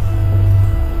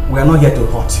 We are not here to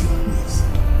hurt you. Yes.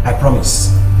 I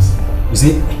promise. You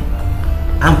see,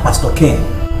 I'm Pastor Ken.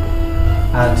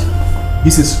 And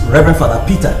this is Reverend Father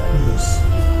Peter. Yes.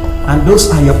 And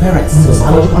those are your parents. Those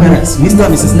are your parents. Mr.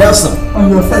 and Mrs. Nelson. I'm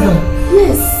your father.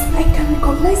 Yes, I can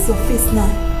recognize your face now.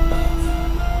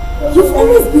 You've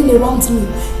always been around me.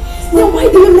 Then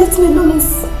why do you let me know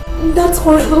that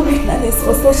horrible wickedness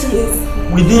for such years?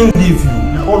 We didn't leave you.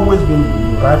 We've always been with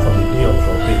you right from the day of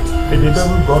your birth. The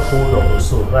devil got hold of your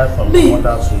soul right from the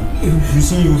mother's womb,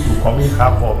 using you to commit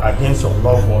havoc against your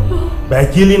loved one by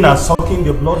killing and sucking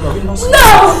the blood of innocent.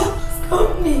 No!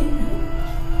 Stop me.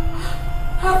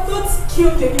 I have not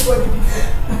killed anybody before.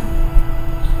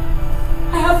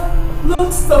 I have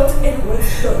not stopped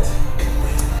anyone's blood.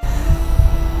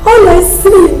 All I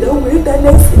see in the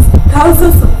wilderness is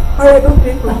thousands of horrible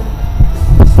people.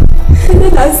 And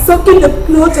then I'm sucking the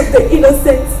blood of the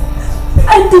innocent.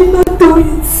 I did not do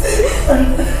it.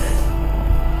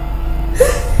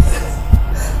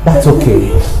 That's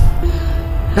okay.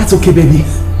 That's okay, baby.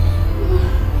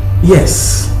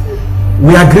 Yes,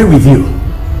 we agree with you.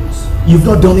 You've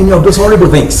not done any of those horrible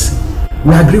things.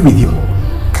 We agree with you.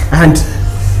 And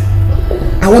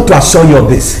I want to assure you of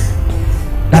this,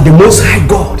 that the Most High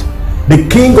God, the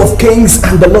King of Kings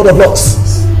and the Lord of Lords,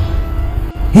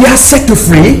 He has set you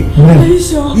free. Are you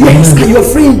sure? Yes, and you are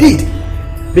free indeed.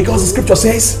 Because the scripture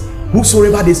says,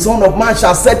 whosoever the Son of Man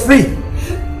shall set free,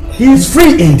 he is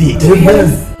free indeed.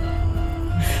 Yes.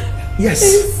 Yes.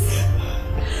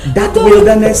 That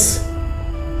wilderness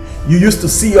you used to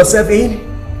see yourself in,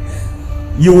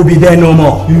 you will be there no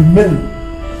more. Amen.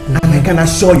 And I can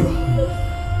assure you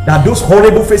that those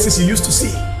horrible faces you used to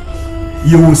see,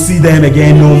 you will see them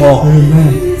again no more.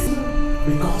 Amen.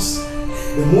 Because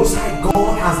the Most High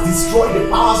God has destroyed the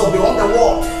powers of the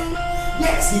underworld.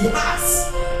 Yes, He has.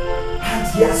 And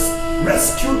He has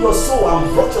rescued your soul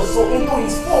and brought your soul into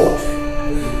His fold.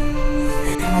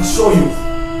 I can assure you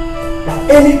that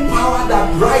any power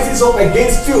that rises up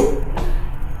against you,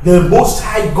 the Most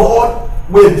High God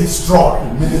will destroy.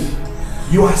 Amen.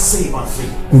 You are safe and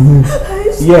free.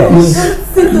 Yes.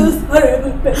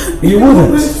 You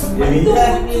wouldn't.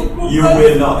 You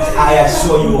will not. I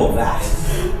assure you of that.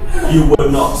 You will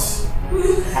not.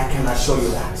 I can assure you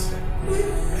that.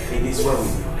 It is well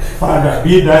with you. Father,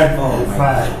 be thy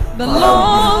glorified. The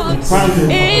Lord is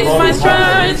my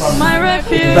strength, my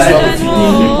refuge and defeating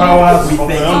the powers of the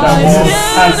underworld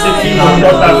and setting your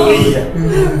daughter free.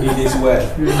 It is well.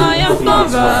 I am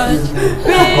covered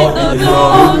with the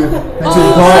blood of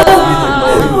the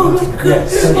Lamb.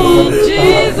 Yes. In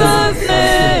Jesus'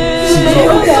 name,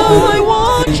 though I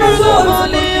walk through the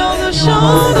valley of the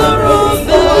shadow of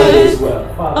death,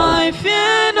 I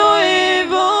fear no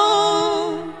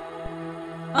evil.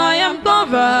 I am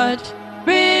covered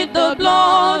with the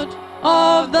blood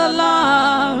of the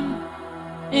Lamb.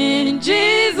 In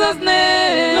Jesus'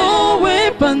 name, no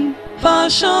weapon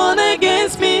fashioned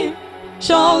against me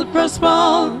shall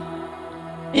prosper.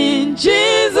 In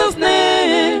Jesus'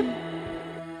 name.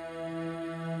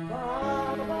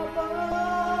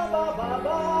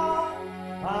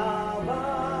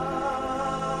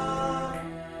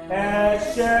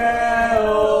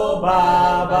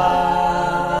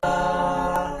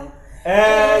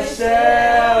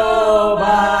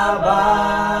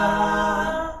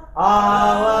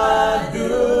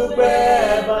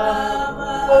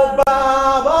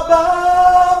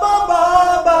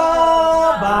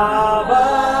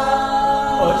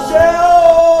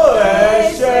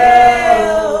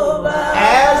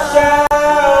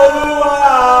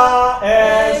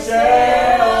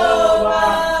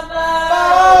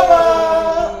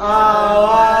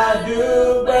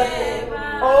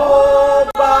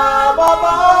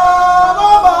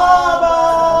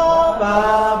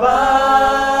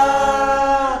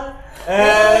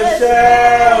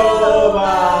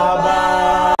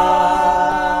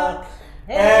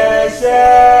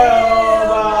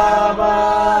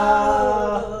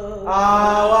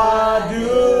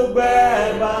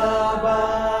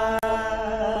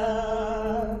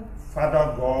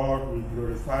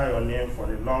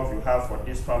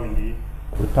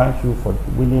 Thank you for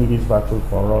winning this battle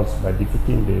for us by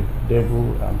defeating the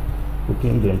devil and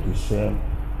putting them to shame.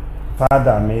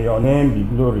 Father, may your name be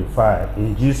glorified.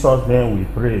 In Jesus' name we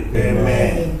pray.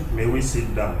 Amen. May we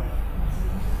sit down.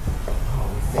 Oh,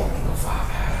 we thank you,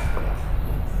 Father.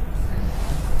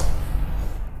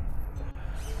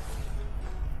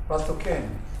 Pastor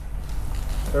Ken,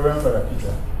 Reverend Father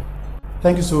Peter,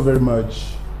 thank you so very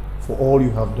much for all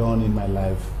you have done in my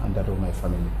life and that of my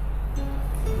family.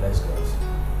 Bless God.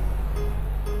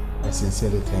 I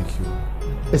sincerely thank you,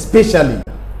 especially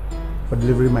for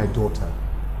delivering my daughter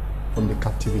from the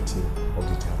captivity of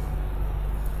the devil.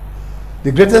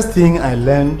 The greatest thing I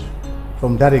learned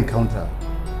from that encounter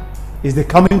is the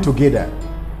coming together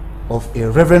of a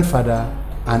reverend father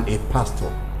and a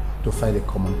pastor to fight a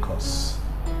common cause.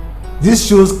 This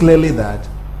shows clearly that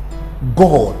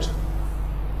God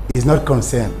is not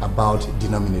concerned about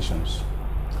denominations.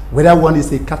 Whether one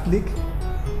is a Catholic,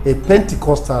 a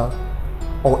Pentecostal,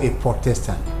 or a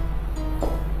Protestant,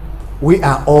 we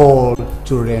are all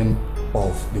children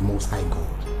of the Most High God.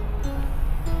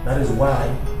 That is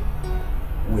why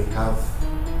we have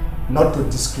not to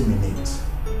discriminate.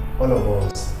 All of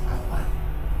us are one.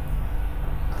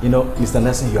 You know, Mr.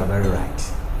 Nelson, you are very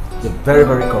right. You're very,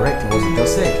 very correct in what you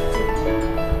just said.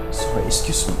 Sorry,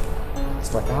 excuse me.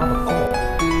 It's like I have a call.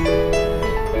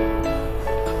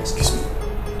 Excuse me.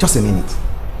 Just a minute.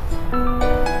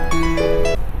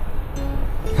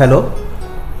 Hello?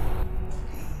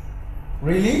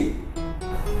 Really?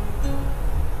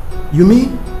 You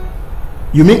mean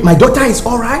my daughter is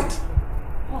all right?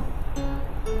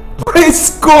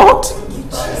 Praise God!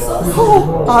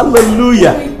 Oh,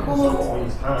 hallelujah!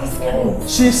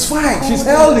 She's fine. She's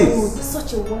healthy.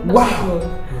 Such a wonderful. Wow!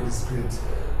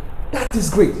 That is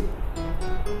great.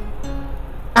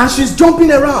 And she's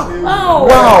jumping around. Wow!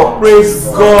 Wow! Praise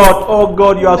God! Oh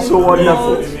God, you are so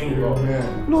wonderful.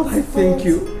 Lord, I thank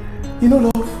you. You know,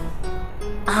 Lord,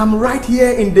 I'm right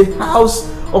here in the house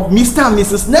of Mr. and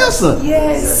Mrs. Nelson.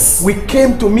 Yes. We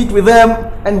came to meet with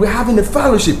them and we're having a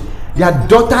fellowship. Their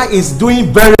daughter is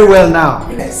doing very well now.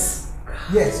 Yes.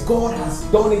 Yes, God has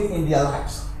done it in their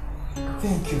lives.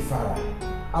 Thank you, Father.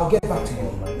 I'll get back to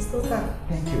you.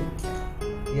 Thank you.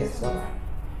 Yes,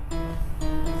 bye-bye.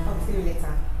 I'll see you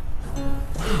later.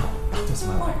 Wow, that was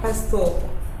my life. Pastor.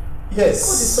 Yes.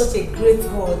 God is such a great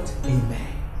God. Amen.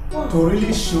 To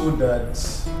really show that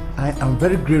I am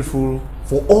very grateful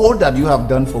for all that you have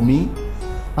done for me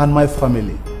and my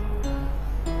family.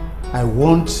 I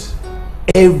want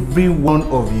every one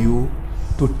of you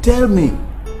to tell me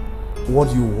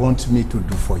what you want me to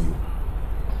do for you.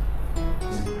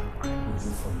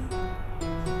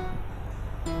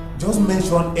 Just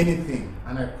mention anything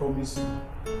and I promise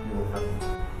you, you will have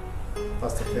it.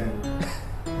 Pastor Ken.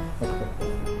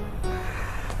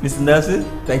 Mr. Nelson,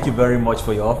 thank you very much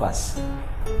for your offers.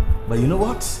 But you know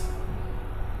what?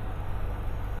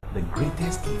 The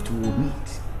greatest gift we will need,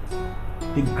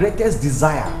 the greatest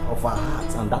desire of our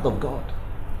hearts and that of God,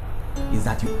 is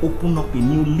that you open up a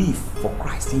new leaf for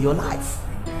Christ in your life.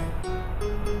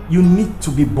 You need to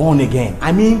be born again.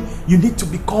 I mean, you need to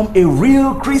become a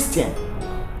real Christian,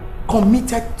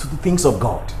 committed to the things of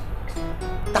God.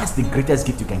 That's the greatest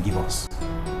gift you can give us.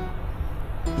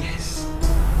 Yes.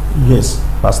 Yes,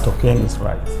 Pastor Ken is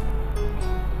right.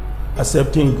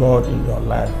 Accepting God in your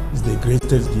life is the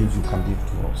greatest gift you can give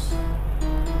to us.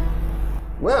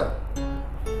 Well,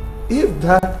 if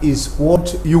that is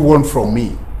what you want from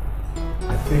me,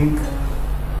 I think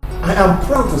I am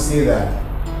proud to say that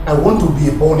I want to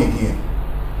be born again.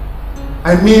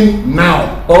 I mean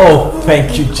now. Oh,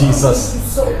 thank you,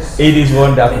 Jesus. It is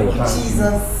wonderful.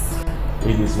 Jesus.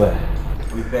 It is well.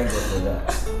 We thank God for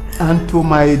that. And to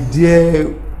my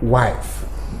dear wife,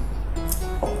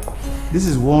 this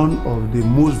is one of the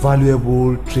most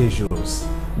valuable treasures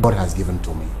God has given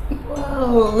to me.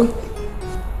 Wow.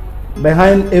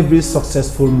 Behind every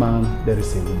successful man, there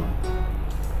is a woman.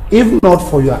 If not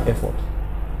for your effort,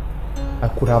 I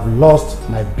could have lost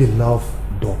my beloved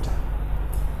daughter.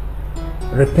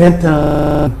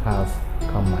 Repentance have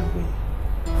come my way.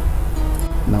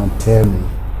 Now tell me,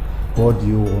 what do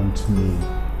you want me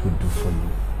to do for you?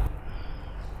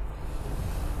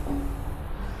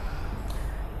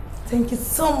 Thank you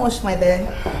so much, my dear.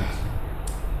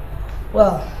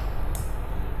 Well,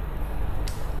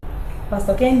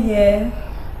 Pastor Ken here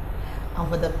and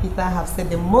Brother Peter have said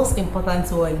the most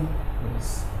important one.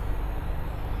 Yes.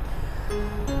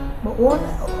 But what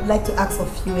I would like to ask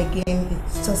of you again,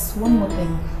 it's just one more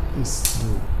thing. It's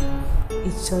you.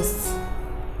 It's just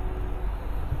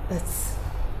that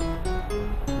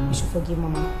you should forgive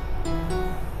Mama.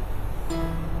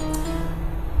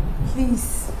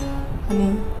 Please, I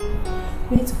mean,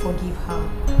 we need to forgive her.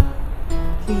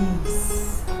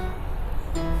 Please.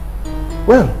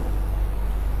 Well,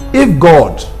 if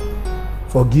God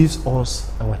forgives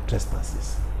us our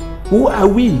trespasses, who are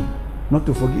we not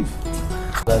to forgive?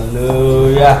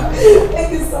 Hallelujah.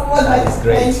 Thank you so much. That is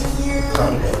great. Thank you.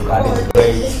 That is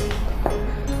great.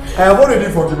 I have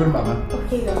already forgiven Mama.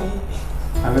 Okay, Daddy.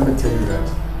 And let me tell you that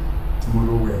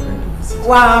tomorrow we are going to visit.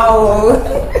 Wow.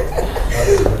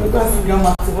 We're going to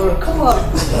Grandma tomorrow. Come on.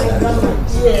 My grandma.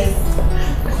 Yes.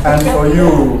 And for you,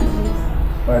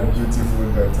 my beautiful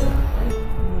daughter.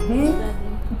 Mm-hmm.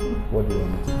 What do you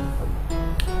want me to do for you?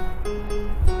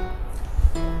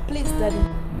 Daddy.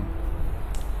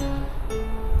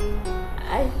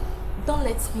 Don't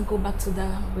let me go back to the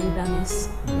wilderness.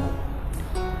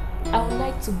 I would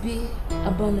like to be a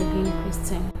born-again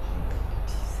Christian.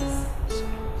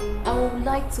 I would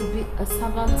like to be a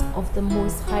servant of the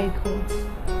Most High God.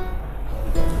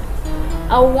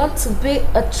 I want to be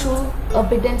a true,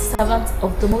 obedient servant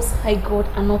of the Most High God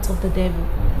and not of the devil.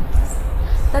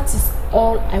 That is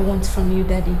all I want from you,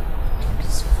 Daddy.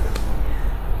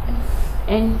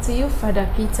 And to you, Father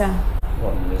Peter,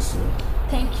 God bless you.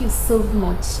 thank you so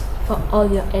much for all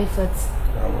your efforts.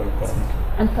 You're welcome.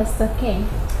 And Pastor Ken,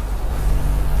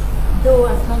 though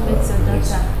I've not met your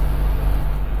daughter,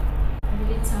 I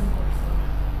really thank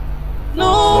God.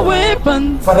 No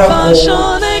weapon Father God,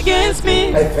 fashioned against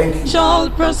me I thank you. shall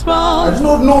prosper. I do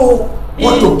not know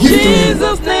what to give to you.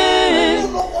 Jesus' name. I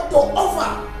don't know what to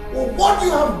offer or what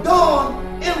you have done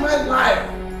in my life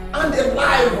and the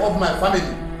life of my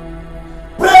family.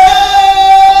 Praise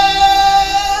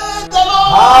the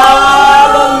Lord!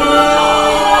 Hallelujah!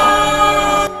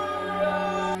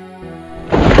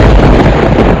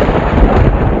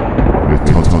 The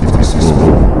thought is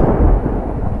slow,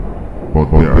 but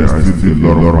there is still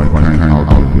a lot of my kind out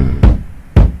there,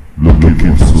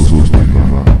 looking for souls to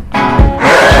deliver.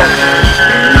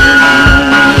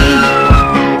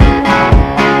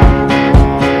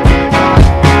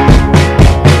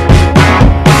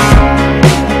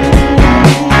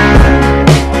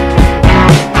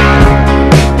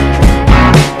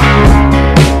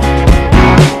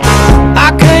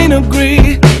 I can't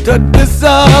agree to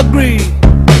disagree.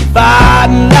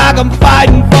 Fighting like I'm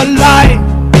fighting for life.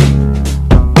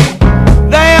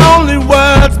 They only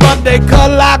words, but they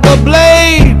cut like a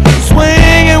blade.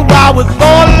 Swinging wild with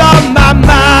all of my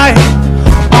might.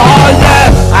 Oh yeah,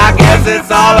 I guess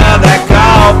it's all of that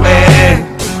coffee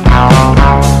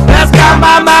that's got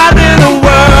my mind in a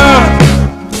whirl.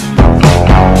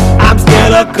 I'm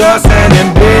still a cussing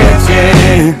and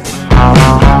bitching,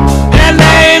 and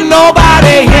there ain't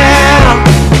nobody here.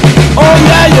 Oh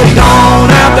yeah, you don't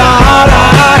have to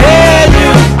holler, I hear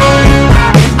you.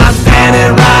 I'm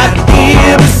standing right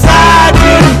here beside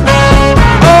you.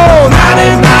 Oh,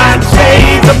 99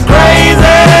 shades of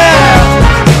crazy.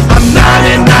 I'm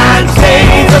 99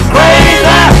 shades of crazy,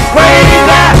 crazy,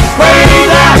 crazy,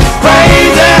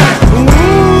 crazy.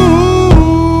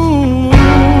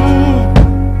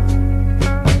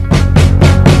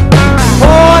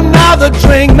 Pour another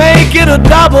drink, make it a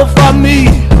double for me.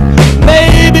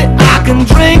 Maybe I can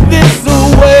drink this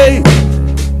away.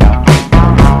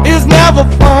 It's never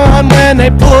fun when they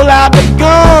pull out the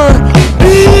gun.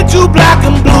 Beat you black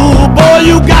and blue, boy,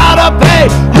 you gotta pay,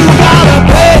 you gotta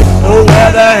pay. Oh,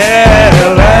 where the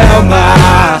hell am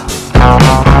I?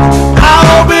 I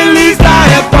hope at least I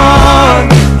have fun.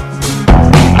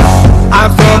 I'm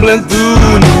stumbling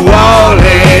through